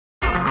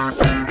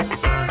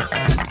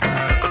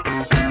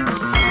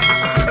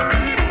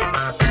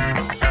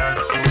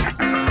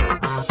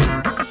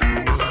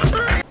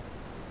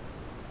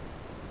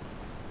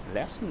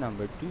Question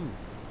number 2.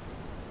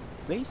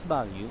 Place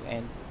value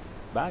and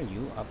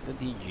value of the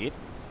digit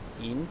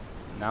in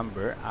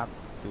number up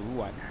to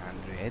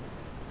 100,000.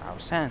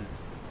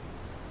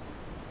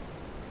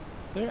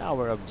 Here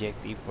our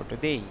objective for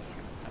today.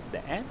 At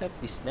the end of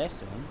this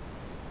lesson,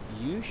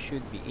 you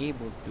should be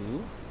able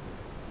to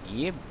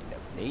give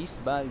the place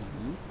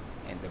value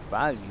and the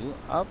value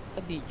of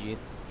a digit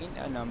in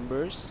a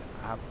numbers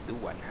up to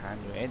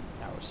 100,000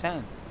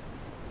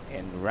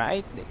 and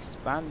write the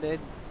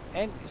expanded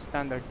and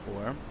standard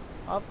form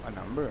of a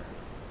number.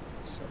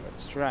 So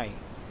let's try.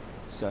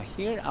 So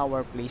here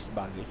our place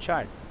value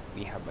chart.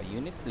 We have a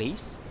unit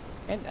place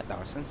and a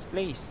thousands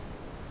place.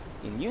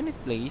 In unit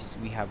place,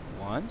 we have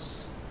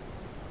ones,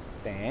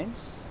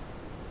 tens,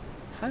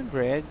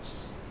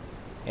 hundreds,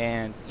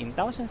 and in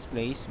thousands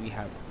place, we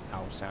have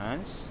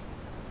thousands,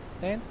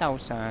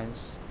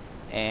 10,000s,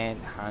 and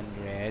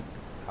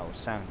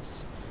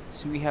 100,000s.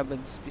 So we have a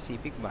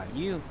specific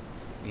value.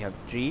 We have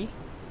 3,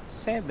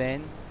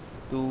 7,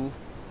 2,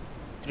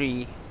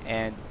 3,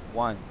 and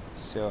 1.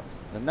 So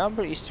the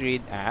number is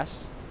read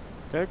as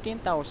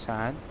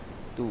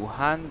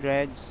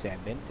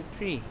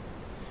 13,273.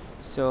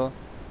 So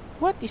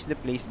what is the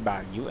place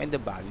value and the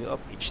value of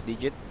each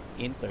digit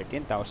in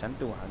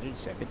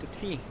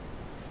 13,273?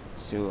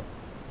 So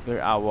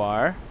here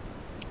our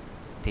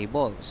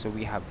table. So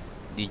we have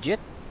digit,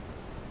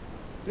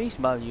 place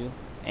value,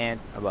 and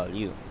a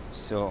value.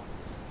 So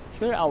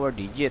here are our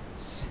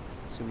digits.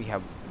 So we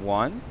have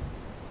 1,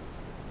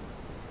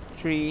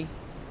 3,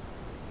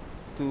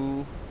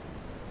 2,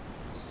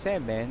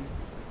 7,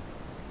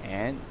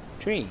 and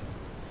 3.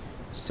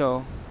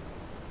 So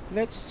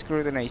let's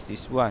scrutinize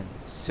this one.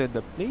 So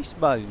the place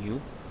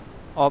value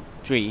of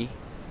 3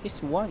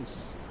 is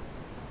ones,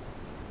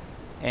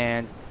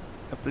 and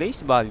the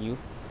place value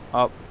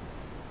of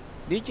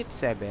digit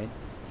 7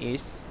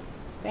 is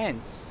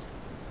tens,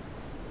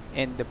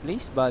 and the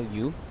place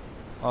value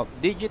of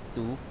digit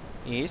 2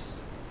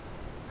 is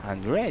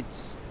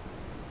hundreds,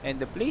 and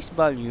the place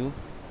value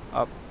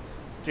of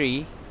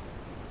 3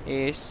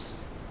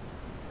 is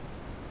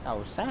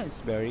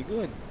thousands. Very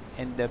good.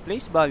 And the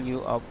place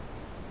value of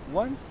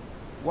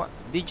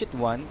digit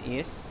 1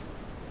 is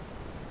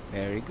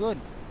very good,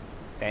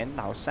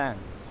 10,000.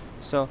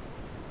 So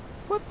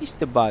what is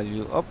the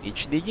value of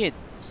each digit?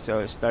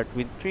 So start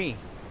with 3.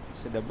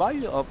 So the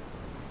value of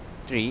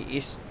 3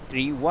 is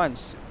 3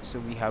 ones. So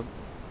we have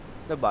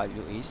the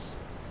value is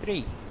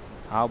 3.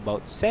 How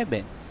about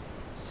 7?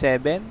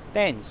 7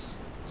 tens.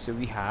 So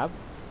we have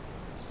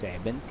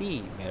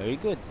 70. Very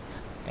good.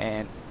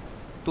 And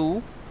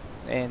 2.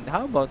 And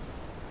how about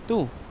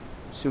 2?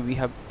 So we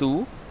have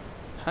 2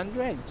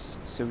 hundreds.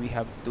 So we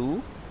have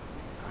 2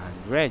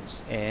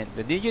 hundreds. And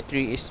the digit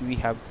 3 is we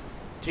have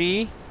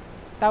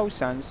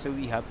 3,000. So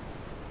we have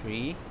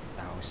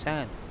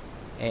 3,000.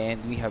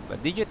 And we have a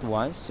digit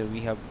 1. So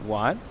we have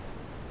 1.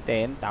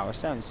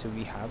 10,000. So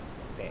we have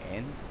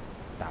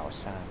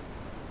 10,000.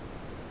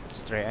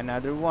 Let's try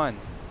another one.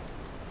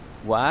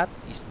 What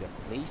is the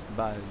place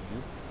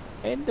value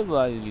and the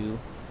value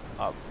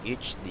of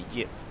each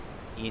digit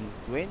in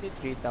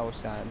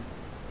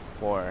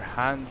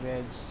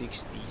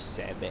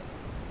 23,467?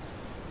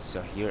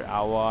 So here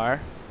our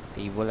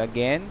table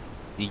again.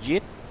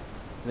 Digit,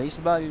 place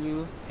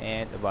value,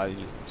 and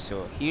value.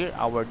 So here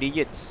our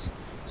digits.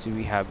 So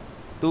we have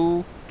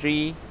 2,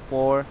 3,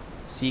 4,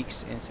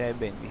 6, and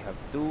 7. We have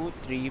 2,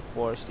 3,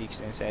 4, 6,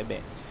 and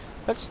 7.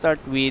 Let's start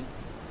with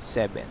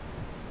 7.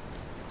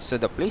 So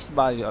the place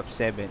value of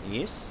 7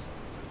 is,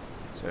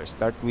 so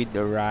start with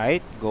the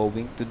right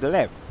going to the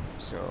left.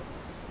 So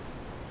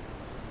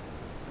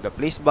the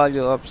place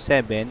value of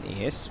 7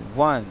 is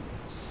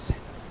ones.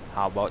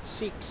 How about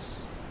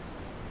 6?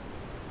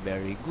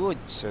 Very good.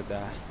 So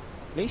the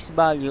place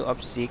value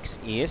of 6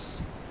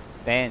 is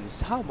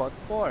tens. How about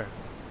 4?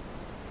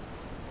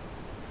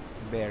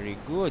 Very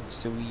good.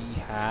 So we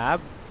have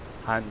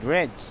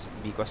hundreds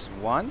because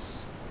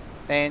ones,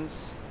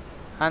 tens,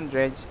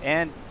 hundreds,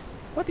 and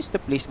what is the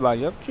place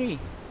value of 3?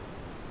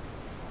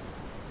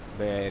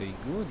 Very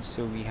good.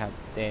 So we have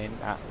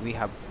we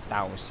have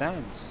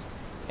thousands,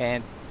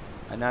 and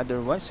another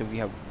one. So we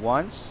have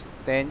ones,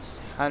 tens,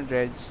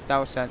 hundreds,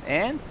 thousand,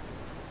 and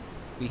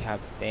we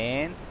have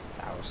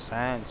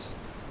 10,000s.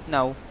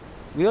 Now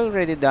we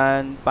already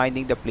done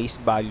finding the place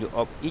value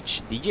of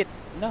each digit.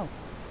 Now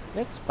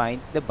let's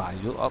find the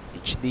value of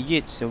each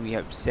digit. So we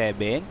have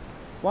 7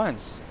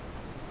 ones.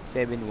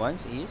 7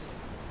 ones is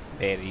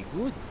very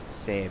good.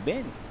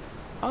 7.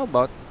 How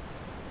about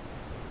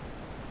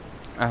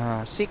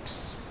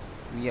 6?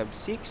 We have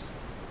 6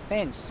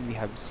 tens. We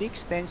have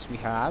 6 tens. We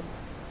have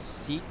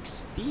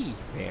 60.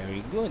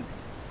 Very good.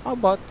 How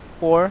about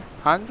 4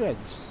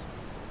 hundreds?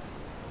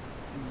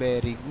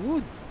 Very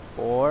good.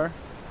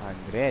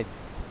 400.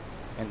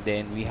 And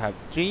then we have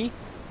 3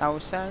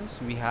 thousands.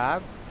 We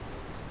have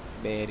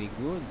very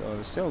good.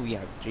 Also, we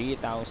have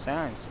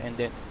 3,000s. And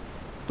then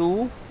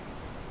 2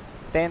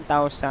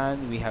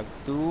 10,000. We have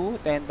 2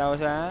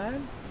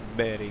 10,000.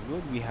 Very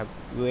good. We have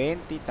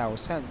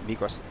 20,000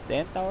 because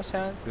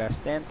 10,000 plus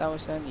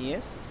 10,000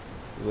 is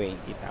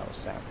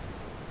 20,000.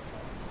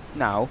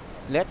 Now,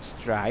 let's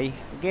try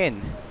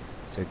again.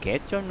 So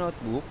get your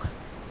notebook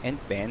and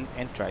pen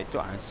and try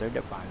to answer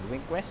the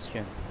following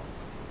question.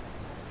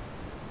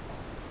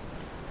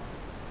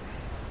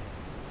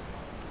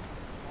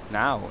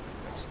 Now,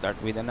 let's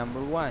start with the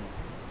number 1.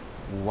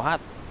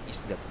 What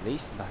is the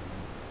place value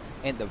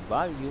and the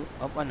value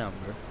of a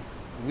number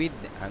with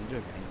the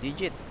underlined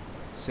digit?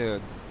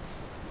 So,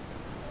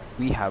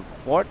 we have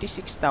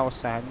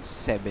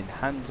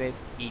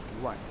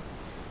 46,781.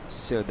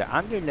 So, the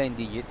underlined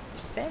digit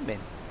is 7.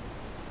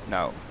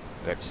 Now,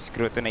 let's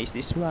scrutinize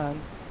this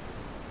one.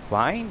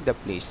 Find the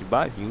place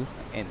value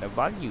and the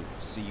value.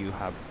 So, you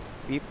have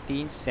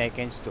 15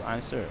 seconds to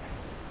answer.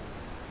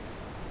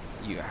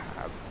 You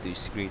have to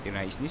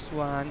scrutinize this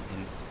one,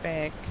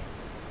 inspect,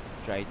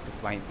 try to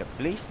find the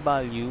place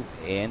value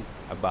and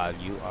a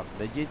value of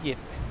the digit.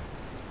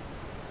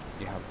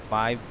 You have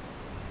 5,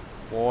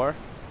 4.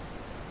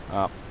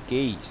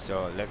 Okay,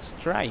 so let's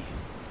try.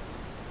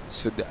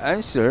 So the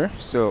answer,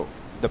 so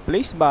the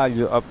place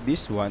value of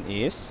this one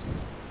is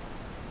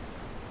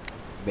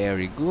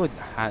very good,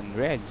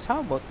 hundreds.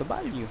 How about the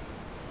value?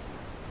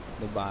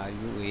 The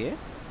value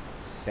is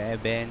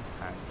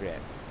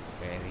 700.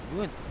 Very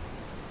good.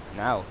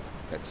 Now,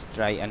 let's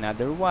try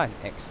another one.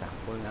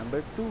 Example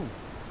number 2.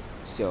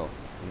 So,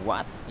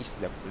 what is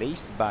the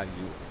place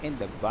value and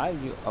the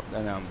value of the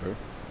number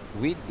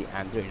with the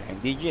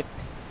underlined digit?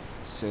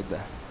 So,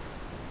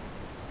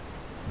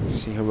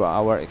 here are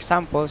our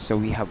example. So,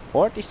 we have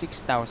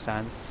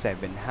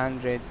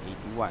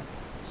 46,781.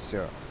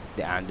 So,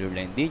 the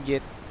underlined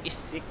digit is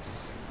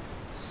 6.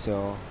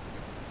 So,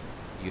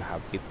 you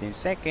have 15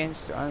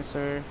 seconds to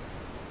answer.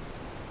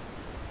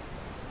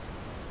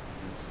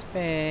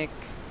 Inspect.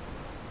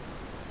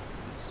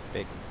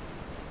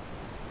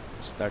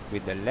 Start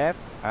with the left,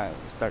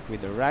 start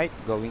with the right,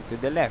 going to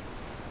the left.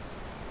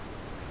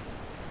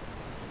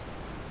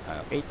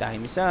 Okay,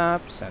 time is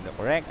up. So the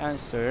correct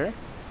answer,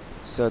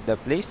 so the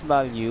place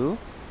value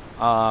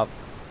of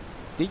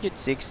digit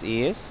 6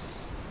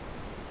 is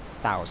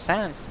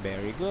thousands.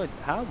 Very good.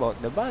 How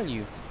about the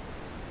value?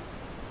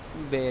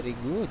 Very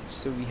good.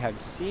 So we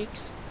have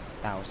 6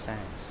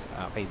 thousands.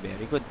 Okay,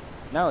 very good.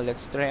 Now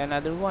let's try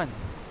another one.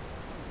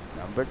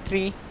 Number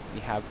 3, we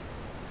have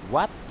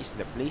what is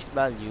the place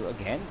value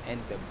again and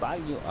the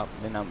value of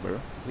the number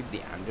with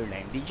the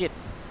underlined digit.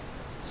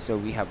 So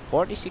we have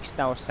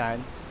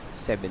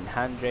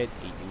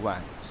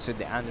 46,781. So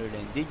the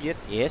underlined digit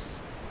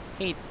is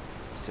 8.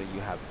 So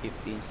you have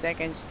 15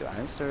 seconds to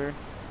answer.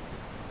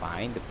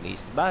 Find the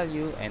place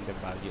value and the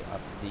value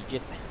of the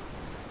digit.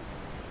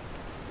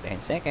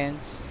 10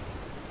 seconds.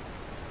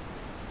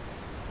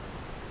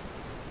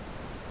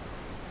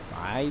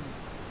 5.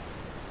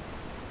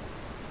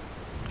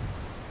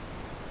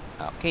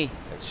 Okay,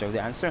 let's show the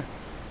answer.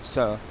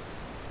 So,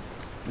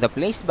 the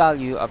place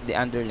value of the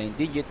underlined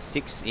digit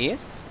 6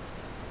 is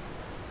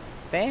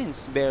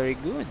tens. Very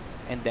good.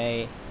 And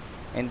the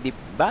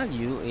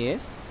value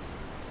is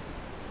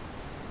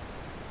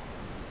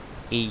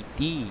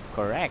 80.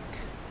 Correct.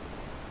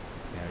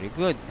 Very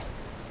good.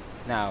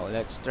 Now,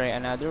 let's try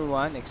another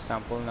one.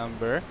 Example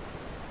number.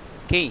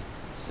 Okay,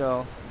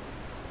 so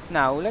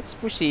now let's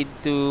proceed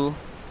to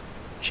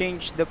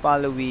change the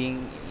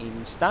following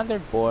in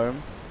standard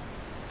form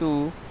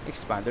to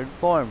expanded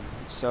form.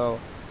 So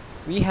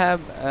we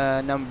have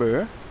a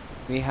number,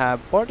 we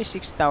have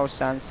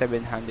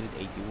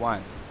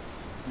 46,781.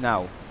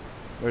 Now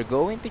we're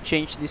going to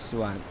change this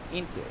one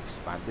into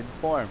expanded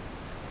form.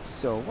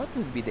 So what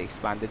would be the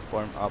expanded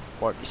form of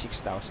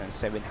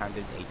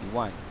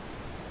 46,781?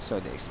 So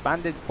the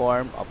expanded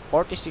form of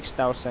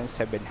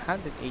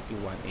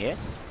 46,781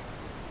 is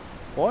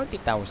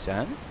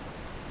 40,000.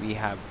 We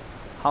have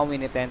how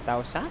many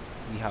 10,000?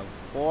 We have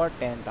 4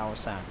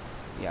 10,000.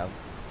 We have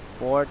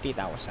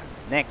 40,000.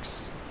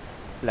 Next,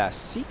 plus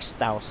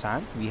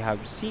 6,000. We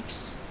have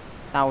 6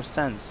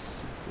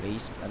 thousands.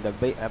 The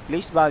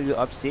place value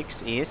of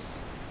 6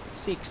 is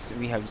 6.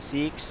 We have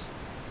 6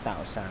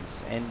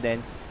 thousands. And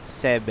then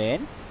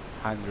 7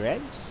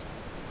 hundreds.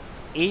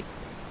 8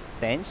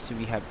 tens.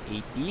 We have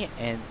 80.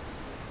 And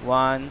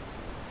 1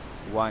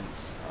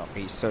 ones.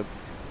 Okay, so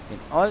in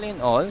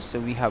all, so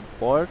we have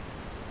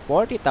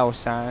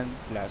 40,000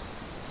 plus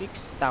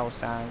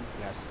 6,000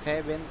 plus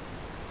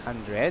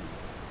 700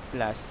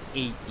 plus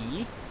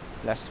 80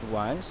 plus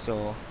 1.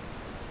 So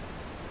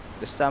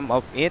the sum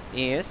of it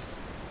is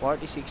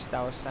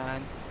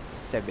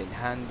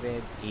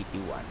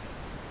 46,781.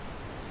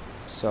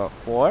 So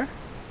 4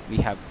 we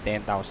have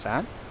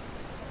 10,000,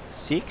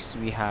 6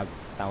 we have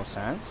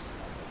thousands,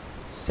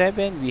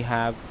 7 we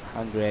have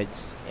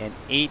hundreds, and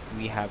 8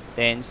 we have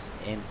tens,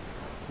 and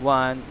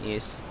 1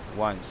 is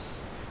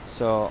ones.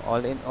 So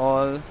all in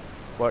all,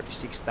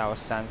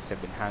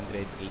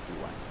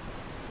 46,781.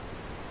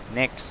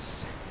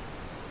 Next,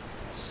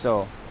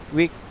 so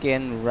we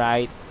can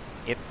write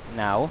it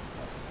now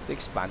to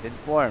expanded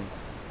form.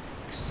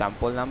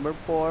 Example number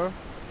 4,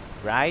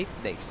 write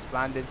the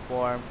expanded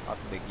form of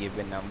the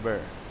given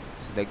number.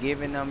 So the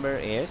given number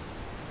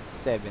is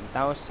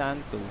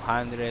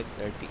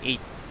 7,238.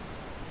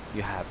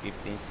 You have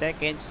 15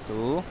 seconds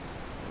to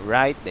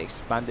write the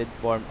expanded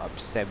form of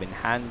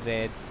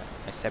 7,238.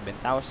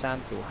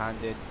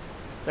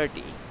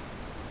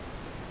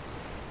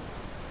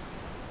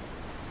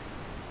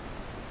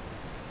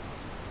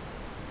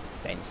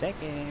 10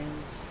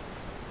 seconds.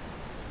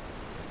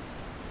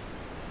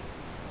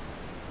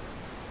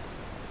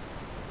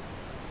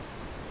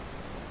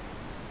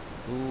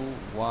 2,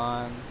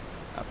 1.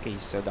 Okay,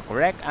 so the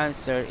correct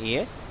answer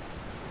is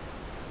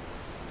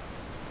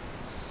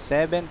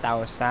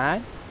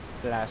 7,000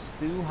 plus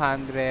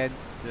 200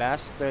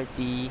 plus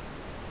 30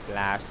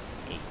 plus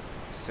 8.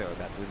 So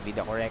that would be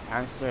the correct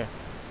answer.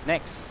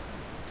 Next,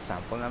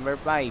 example number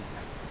 5.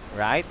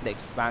 Write the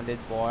expanded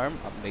form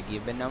of the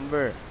given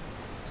number.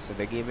 So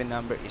the given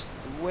number is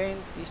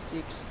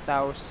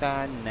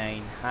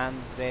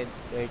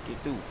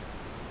 26,932.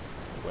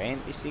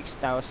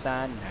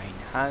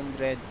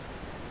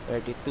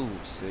 26,932.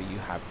 So you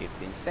have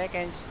 15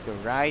 seconds to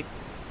write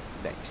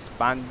the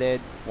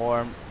expanded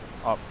form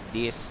of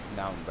this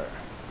number.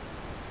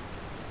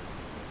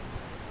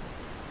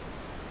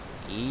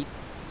 8,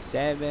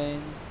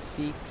 7,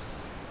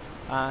 6,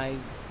 5,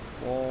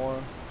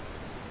 4.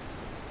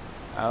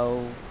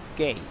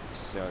 Okay,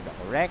 so the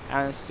correct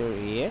answer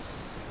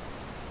is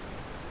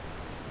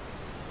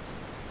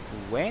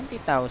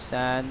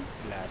 20,000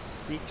 plus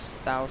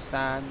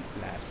 6,000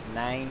 plus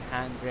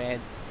 900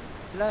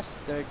 plus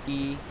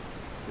 30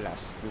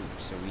 plus 2.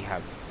 So we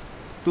have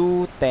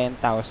 2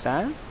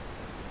 10,000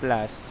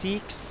 plus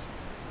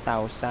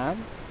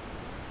 6,000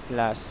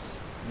 plus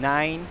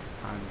 9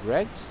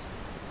 hundreds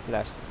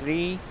plus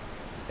 3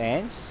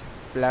 tens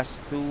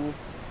plus 2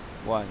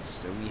 ones.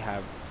 So we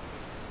have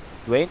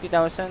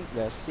 20,000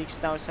 plus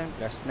 6,000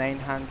 plus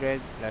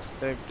 900 plus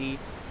 30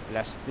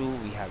 plus 2.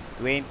 We have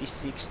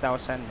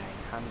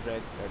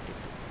 26,932.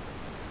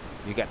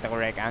 You got the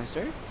correct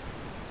answer?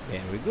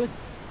 Very good.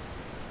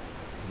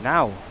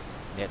 Now,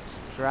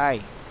 let's try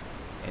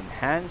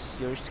enhance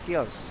your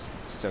skills.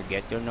 So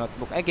get your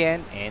notebook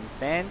again and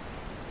then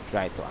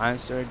try to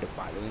answer the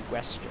following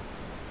question.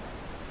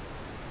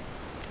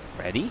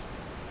 Ready?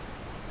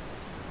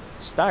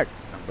 Start.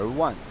 Number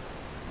 1.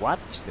 What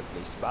is the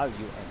place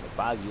value and the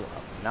value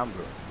of a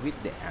number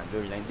with the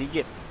underlined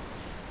digit?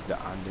 The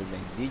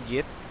underlined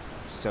digit,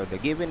 so the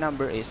given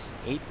number is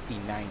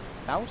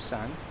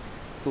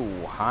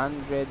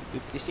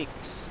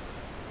 89,256.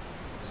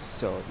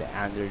 So the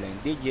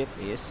underlined digit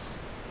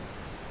is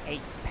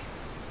 8.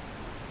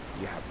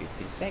 You have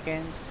 15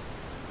 seconds.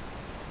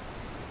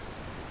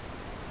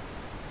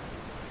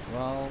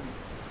 12,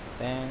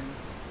 10,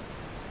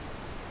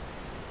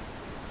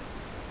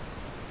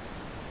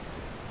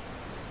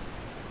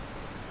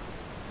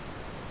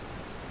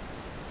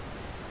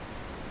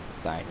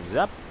 time is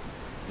up.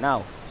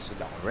 Now, so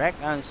the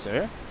correct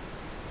answer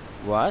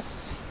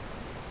was,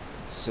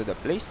 so the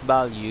place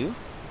value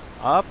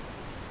of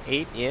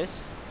 8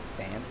 is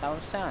 10,000.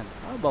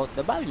 How about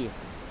the value?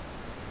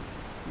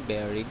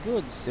 Very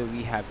good. So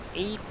we have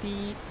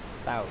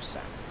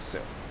 80,000.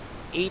 So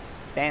 8,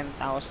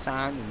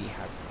 10,000, we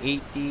have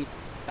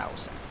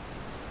 80,000.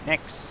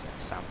 Next,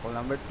 example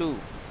number 2.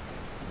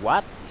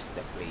 What is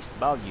the place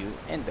value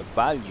and the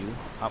value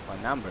of a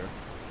number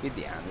with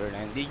the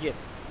underlined digit?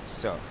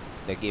 So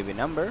the given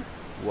number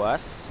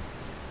was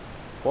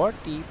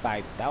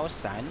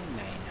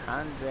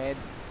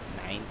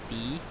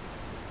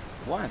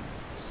 45,991.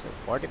 So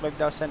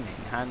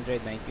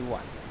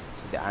 45,991.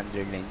 So the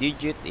underlying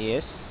digit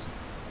is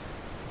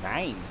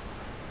 9.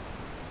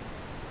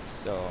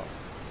 So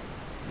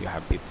you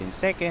have 15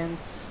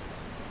 seconds.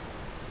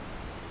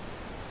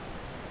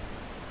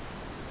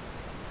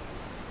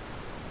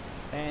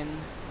 10,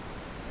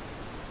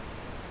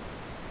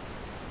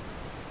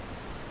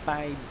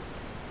 5,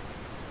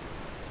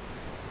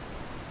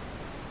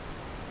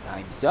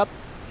 time's up.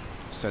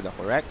 So the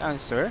correct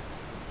answer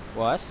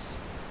was,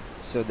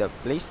 so the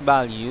place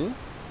value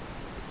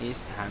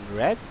is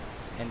 100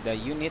 and the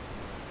unit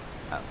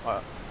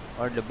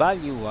or the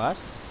value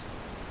was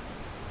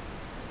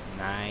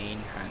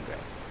 900.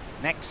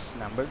 Next,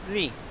 number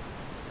 3.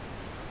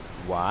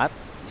 What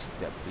is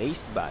the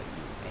place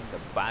value and the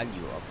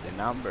value of the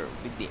number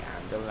with the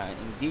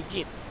underlying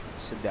digit?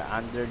 So the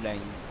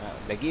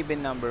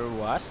given number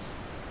was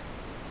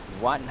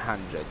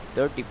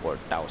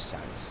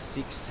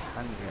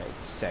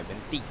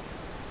 134,670.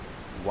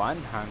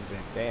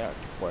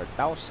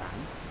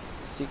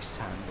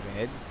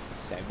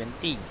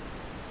 134,670.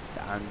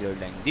 The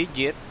underlying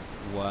digit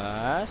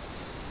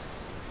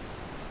was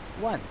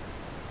 1.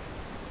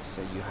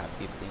 So you have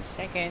 15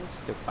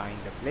 seconds to find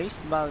the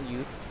place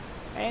value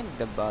and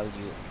the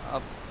value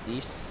of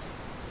this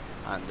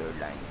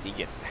underlying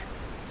digit.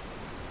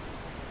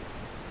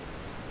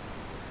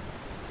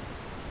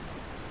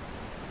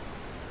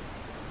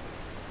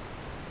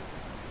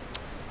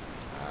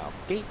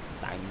 Okay,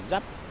 time's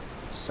up.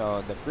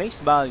 So the place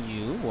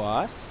value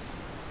was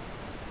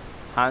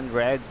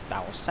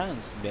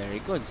 100,000. Very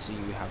good. So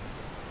you have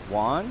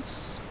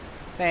ones,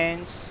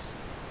 tens,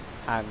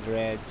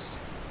 hundreds,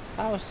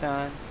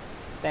 thousand,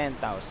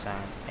 10,000,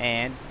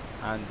 and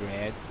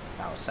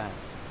 100,000.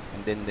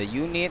 And then the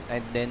unit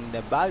and then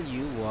the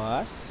value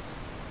was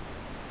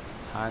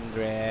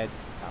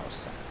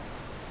 100,000.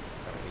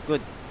 Very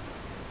good.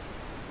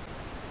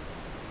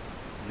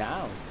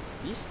 Now,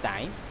 this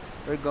time,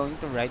 we're going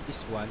to write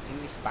this one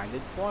in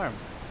expanded form.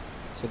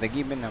 So the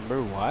given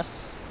number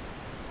was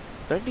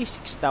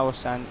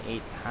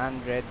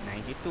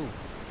 36,892.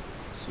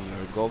 So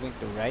you're going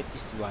to write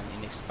this one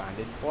in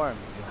expanded form.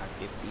 You have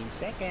 15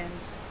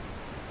 seconds.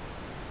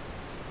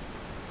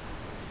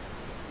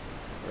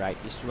 Write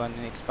this one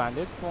in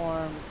expanded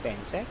form.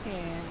 10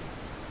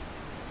 seconds.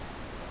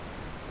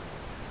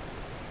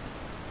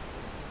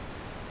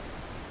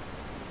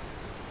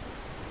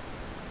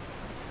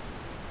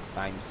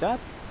 Time's up.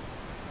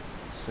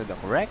 So the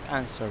correct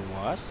answer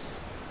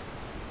was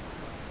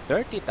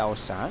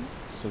 30,000.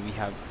 So we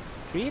have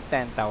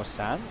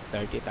 10,000,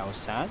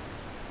 30,000,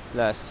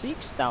 plus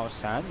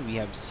 6,000, we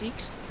have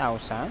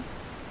 6,000,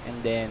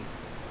 and then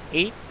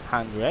 8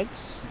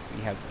 hundreds,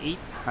 we have 8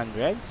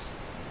 hundreds,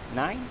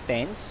 9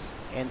 tens,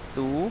 and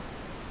 2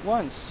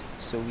 ones.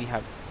 So we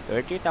have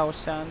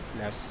 30,000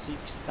 plus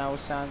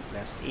 6,000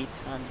 plus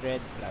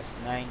 800 plus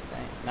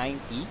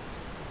 90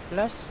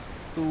 plus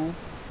 2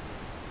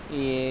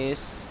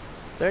 is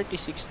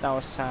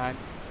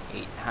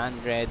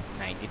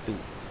 36,892.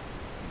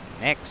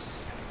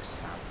 Next,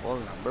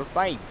 example number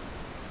 5.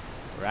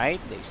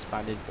 Write the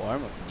expanded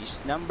form of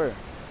this number.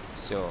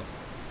 So,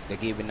 the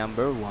given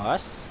number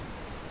was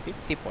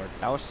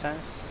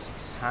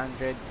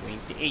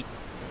 54,628.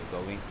 We're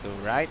going to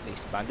write the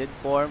expanded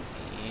form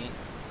in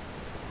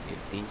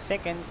 15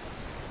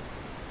 seconds.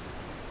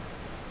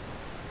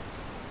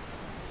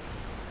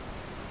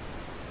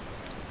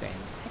 10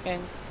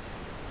 seconds.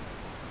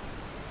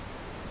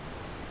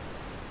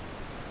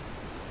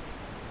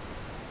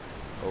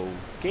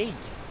 Okay.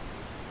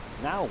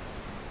 Now,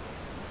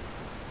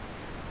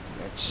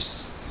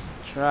 let's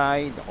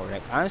try. The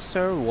correct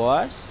answer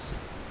was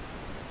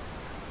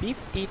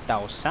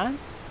 50,000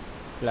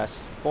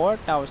 plus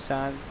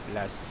 4,000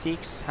 plus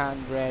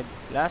 600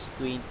 plus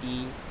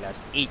 20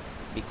 plus 8,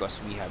 because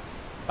we have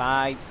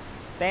 5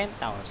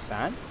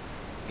 10,000,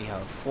 we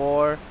have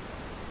 4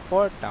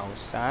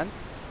 4,000,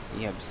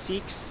 we have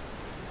 6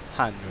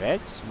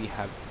 hundreds, we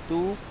have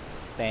 2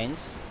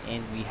 tens,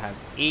 and we have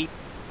 8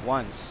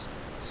 ones.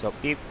 So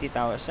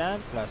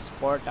 50,000 plus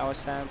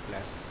 4,000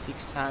 plus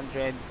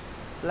 600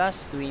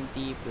 plus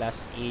 20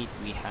 plus 8,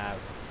 we have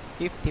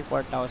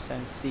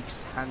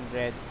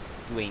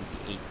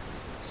 54,628.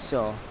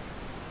 So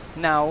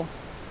now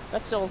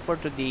that's all for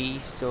today.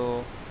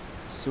 So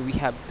we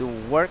have to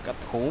work at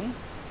home.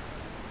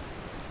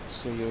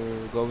 So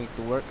you're going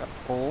to work at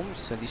home.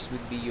 So this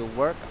would be your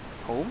work at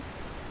home.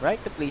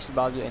 Write the place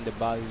value and the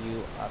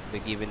value of the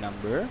given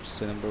number.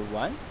 So number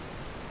 1.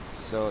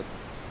 So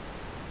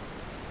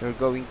you're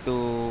going to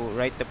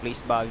write the place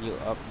value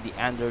of the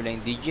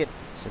underlying digit.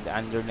 So the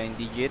underlying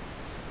digit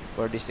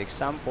for this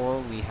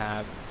example, we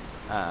have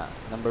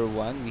number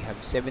 1, we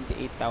have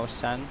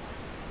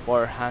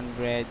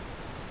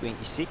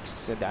 78,426.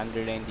 So the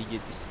underlying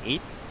digit is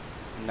 8.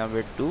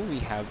 Number 2, we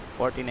have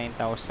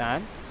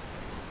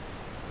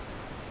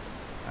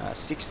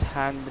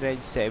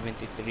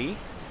 49,673.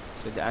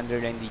 So the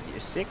underlying digit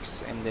is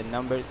 6. And then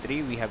number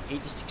 3, we have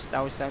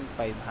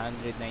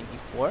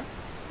 86,594.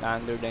 The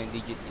underlying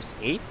digit is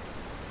 8.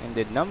 And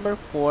then number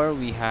 4,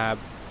 we have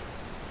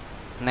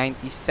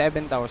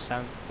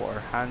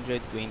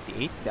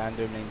 97,428. The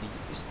underlying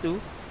digit is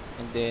 2.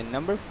 And then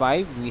number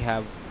 5, we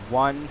have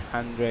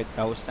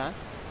 100,000.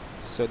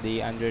 So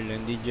the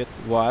underlying digit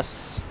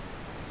was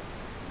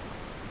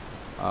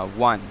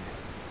 1.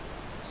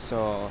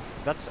 So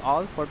that's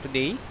all for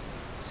today.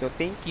 So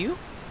thank you.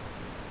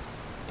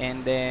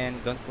 And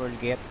then don't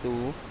forget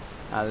to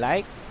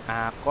like,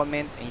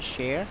 comment, and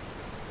share.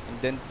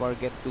 And don't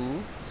forget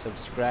to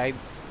subscribe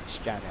this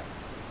channel.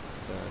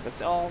 So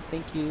that's all.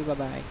 Thank you. Bye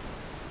bye.